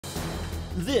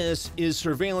This is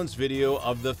surveillance video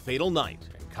of the fatal night,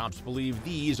 and cops believe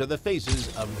these are the faces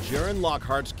of Jaron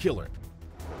Lockhart's killer.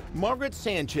 Margaret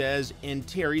Sanchez and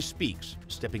Terry Speaks,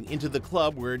 stepping into the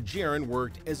club where Jaron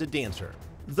worked as a dancer.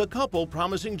 The couple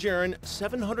promising Jaron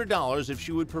 $700 if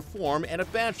she would perform at a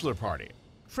bachelor party.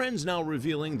 Friends now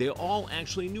revealing they all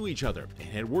actually knew each other and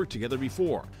had worked together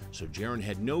before, so Jaron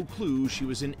had no clue she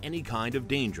was in any kind of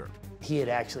danger. He had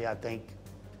actually, I think,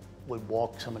 would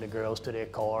walk some of the girls to their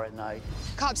car at night.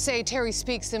 Cops say Terry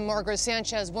Speaks and Margaret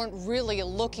Sanchez weren't really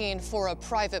looking for a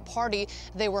private party.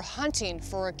 They were hunting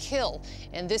for a kill.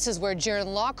 And this is where Jaron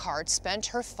Lockhart spent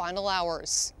her final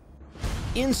hours.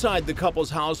 Inside the couple's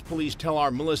house, police tell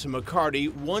our Melissa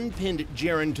McCarty one pinned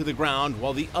Jaron to the ground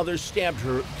while the other stabbed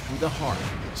her through the heart.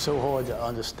 It's so hard to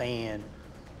understand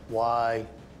why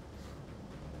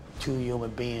two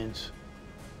human beings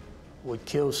would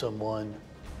kill someone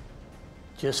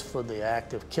just for the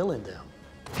act of killing them.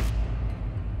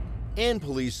 And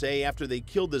police say after they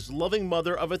killed this loving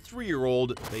mother of a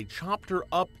 3-year-old, they chopped her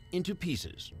up into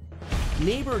pieces.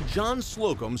 Neighbor John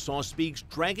Slocum saw Speaks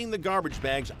dragging the garbage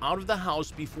bags out of the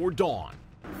house before dawn.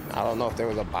 I don't know if there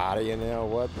was a body in there or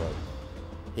what, but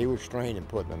he was straining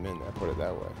putting them in there, put it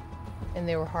that way. And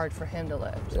they were hard for him to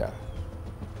lift? Yeah.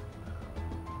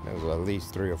 There was at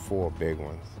least 3 or 4 big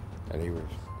ones, and he was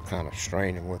kind of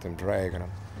straining with them, dragging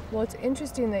them. Well, it's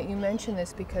interesting that you mention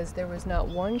this because there was not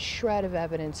one shred of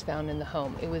evidence found in the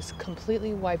home. It was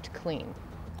completely wiped clean.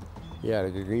 Yeah,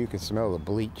 you could smell the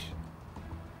bleach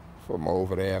from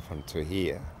over there from to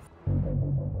here.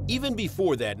 Even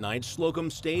before that night, Slocum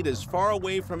stayed as far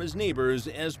away from his neighbors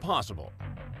as possible.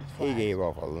 He gave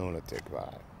off a lunatic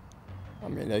vibe. I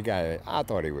mean, that guy, I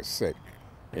thought he was sick,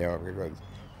 you know, because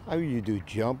how do you do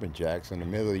jumping jacks in the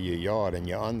middle of your yard in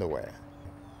your underwear?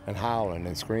 And howling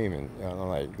and screaming, you know,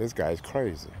 like, this guy's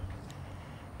crazy.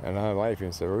 And my wife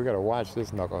said, we gotta watch this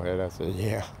knucklehead. I said,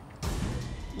 yeah.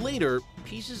 Later,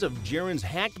 pieces of Jaron's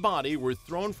hacked body were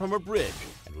thrown from a bridge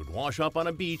and would wash up on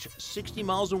a beach 60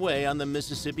 miles away on the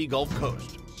Mississippi Gulf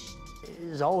Coast.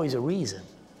 There's always a reason,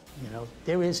 you know.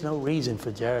 There is no reason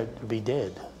for Jared to be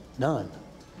dead, none.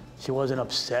 She wasn't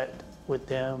upset with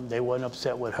them, they wasn't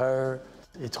upset with her.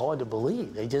 It's hard to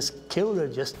believe. They just killed her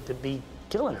just to be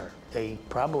killing her. They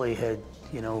probably had,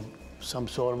 you know, some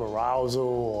sort of arousal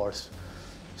or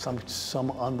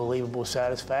some unbelievable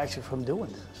satisfaction from doing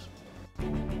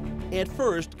this. At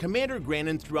first, Commander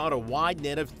Grannon threw out a wide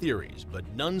net of theories, but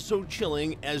none so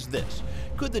chilling as this.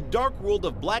 Could the dark world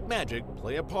of black magic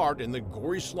play a part in the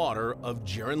gory slaughter of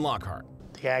Jaron Lockhart?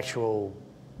 The actual,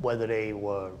 whether they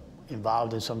were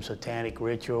involved in some satanic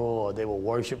ritual or they were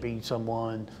worshiping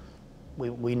someone,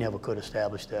 we never could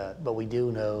establish that. But we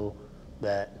do know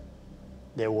that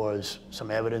there was some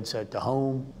evidence at the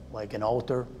home, like an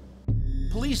altar.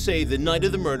 Police say the night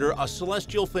of the murder, a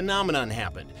celestial phenomenon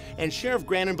happened, and Sheriff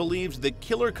Grannon believes the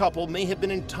killer couple may have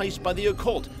been enticed by the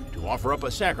occult to offer up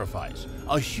a sacrifice,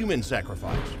 a human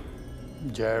sacrifice.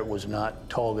 Jared was not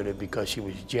targeted because she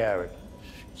was Jared.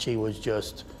 She was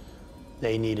just,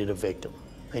 they needed a victim.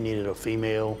 They needed a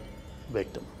female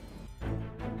victim.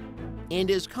 And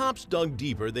as cops dug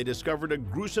deeper, they discovered a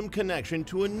gruesome connection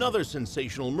to another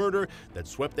sensational murder that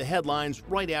swept the headlines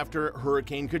right after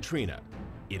Hurricane Katrina.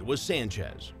 It was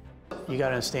Sanchez. You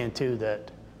gotta understand too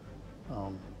that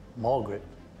Margaret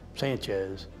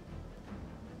Sanchez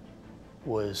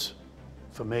was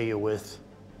familiar with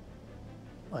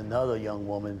another young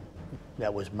woman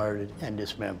that was murdered and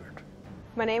dismembered.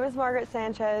 My name is Margaret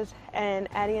Sanchez, and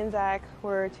Addie and Zach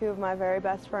were 2 of my very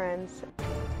best friends.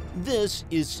 This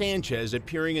is Sanchez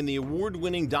appearing in the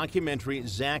award-winning documentary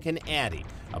Zach and Addie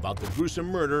about the gruesome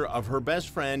murder of her best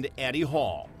friend, Addie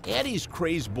Hall. Addie's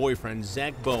crazed boyfriend,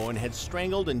 Zach Bowen, had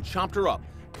strangled and chopped her up,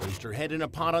 placed her head in a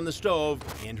pot on the stove,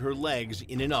 and her legs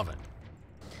in an oven.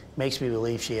 Makes me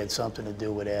believe she had something to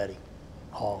do with Addie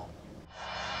Hall.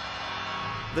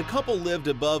 The couple lived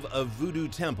above a voodoo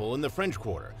temple in the French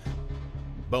Quarter.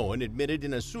 Bowen admitted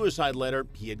in a suicide letter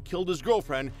he had killed his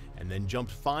girlfriend and then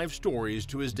jumped 5 stories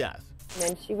to his death.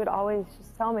 And she would always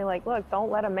just tell me, like, look, don't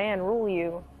let a man rule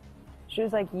you. She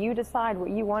was like, you decide what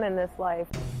you want in this life.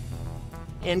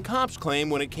 And cops claim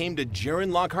when it came to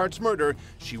Jaron Lockhart's murder,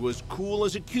 she was cool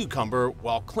as a cucumber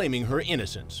while claiming her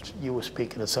innocence. You were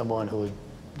speaking to someone who had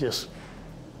just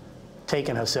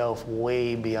taken herself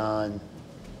way beyond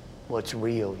what's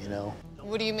real, you know?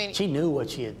 What do you mean? She knew what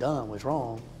she had done was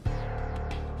wrong.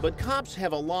 But cops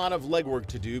have a lot of legwork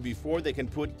to do before they can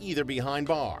put either behind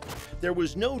bars. There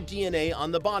was no DNA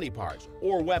on the body parts,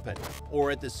 or weapon, or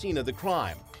at the scene of the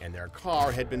crime, and their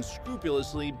car had been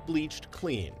scrupulously bleached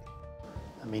clean.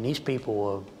 I mean, these people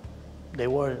were, they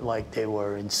weren't like they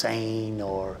were insane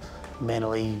or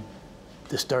mentally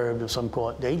disturbed of some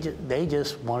sort. They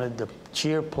just wanted the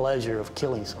sheer pleasure of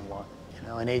killing someone, you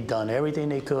know, and they'd done everything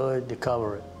they could to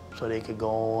cover it so they could go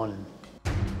on.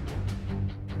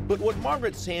 But what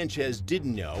Margaret Sanchez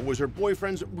didn't know was her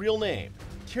boyfriend's real name.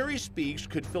 Terry Speaks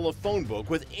could fill a phone book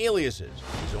with aliases.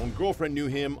 His own girlfriend knew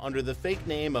him under the fake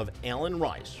name of Alan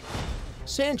Rice.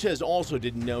 Sanchez also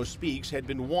didn't know Speaks had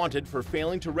been wanted for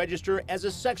failing to register as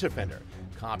a sex offender.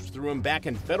 Cops threw him back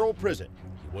in federal prison.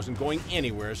 He wasn't going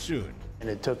anywhere soon. And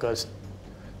it took us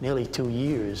nearly 2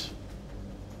 years,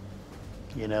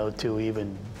 you know, to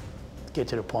even get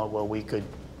to the point where we could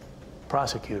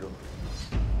prosecute him.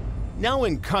 Now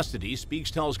in custody, Speaks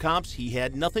tells cops he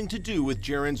had nothing to do with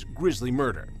Jaron's grisly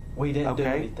murder. We didn't do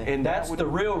anything. And that's the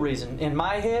real reason. In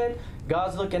my head,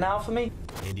 God's looking out for me.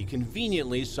 And he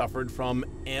conveniently suffered from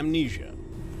amnesia.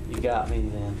 You got me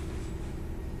then.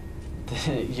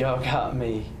 Y'all got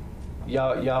me.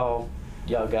 Y'all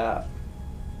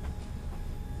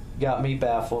got me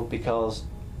baffled because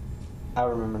I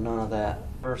remember none of that.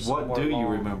 What do you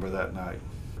remember that night?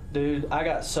 Dude, I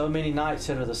got so many nights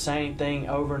that are the same thing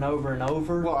over and over and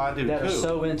over. Well, I do that too. Are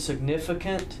so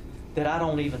insignificant that I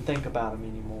don't even think about them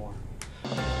anymore.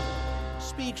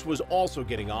 Speaks was also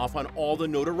getting off on all the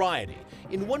notoriety.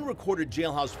 In one recorded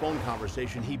jailhouse phone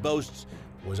conversation, he boasts,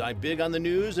 "Was I big on the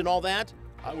news and all that?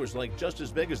 I was like just as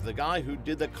big as the guy who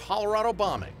did the Colorado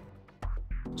bombing."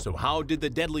 So how did the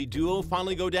deadly duo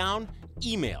finally go down?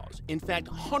 Emails. In fact,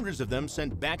 hundreds of them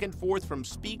sent back and forth from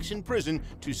Speaks in prison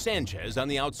to Sanchez on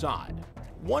the outside.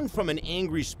 One from an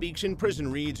angry Speaks in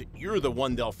prison reads, "You're the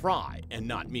one they'll fry, and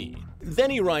not me."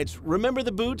 Then he writes, "Remember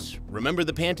the boots? Remember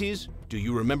the panties? Do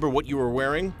you remember what you were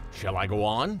wearing? Shall I go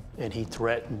on?" And he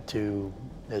threatened to,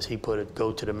 as he put it,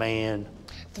 go to the man.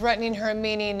 Threatening her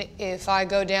meaning, if I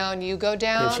go down, you go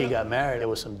down? If she got married, there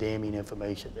was some damning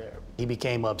information there. He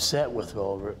became upset with her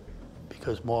over it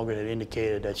because Margaret had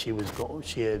indicated that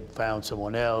she had found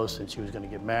someone else and she was going to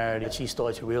get married. And she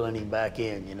starts reeling him back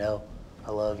in, you know,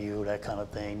 "I love you," that kind of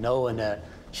thing, knowing that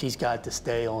she's got to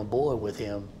stay on board with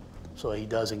him so he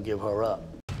doesn't give her up.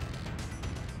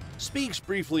 Speaks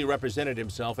briefly represented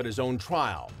himself at his own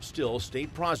trial. Still,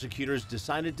 state prosecutors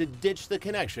decided to ditch the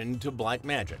connection to black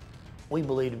magic. We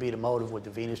believe to be the motive with the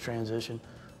Venus transition.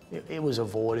 It was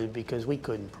avoided because we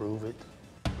couldn't prove it.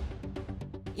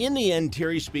 In the end,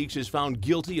 Terry Speaks is found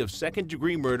guilty of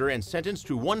second-degree murder and sentenced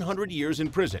to 100 years in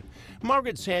prison.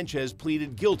 Margaret Sanchez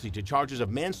pleaded guilty to charges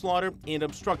of manslaughter and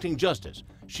obstructing justice.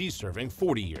 She's serving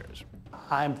 40 years.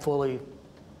 I fully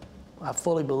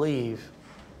believe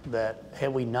that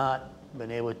had we not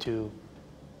been able to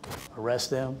arrest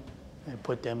them and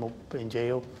put them in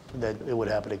jail, that it would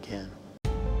happen again.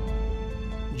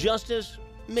 Justice?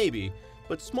 Maybe,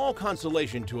 but small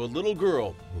consolation to a little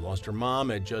girl who lost her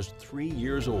mom at just 3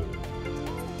 years old.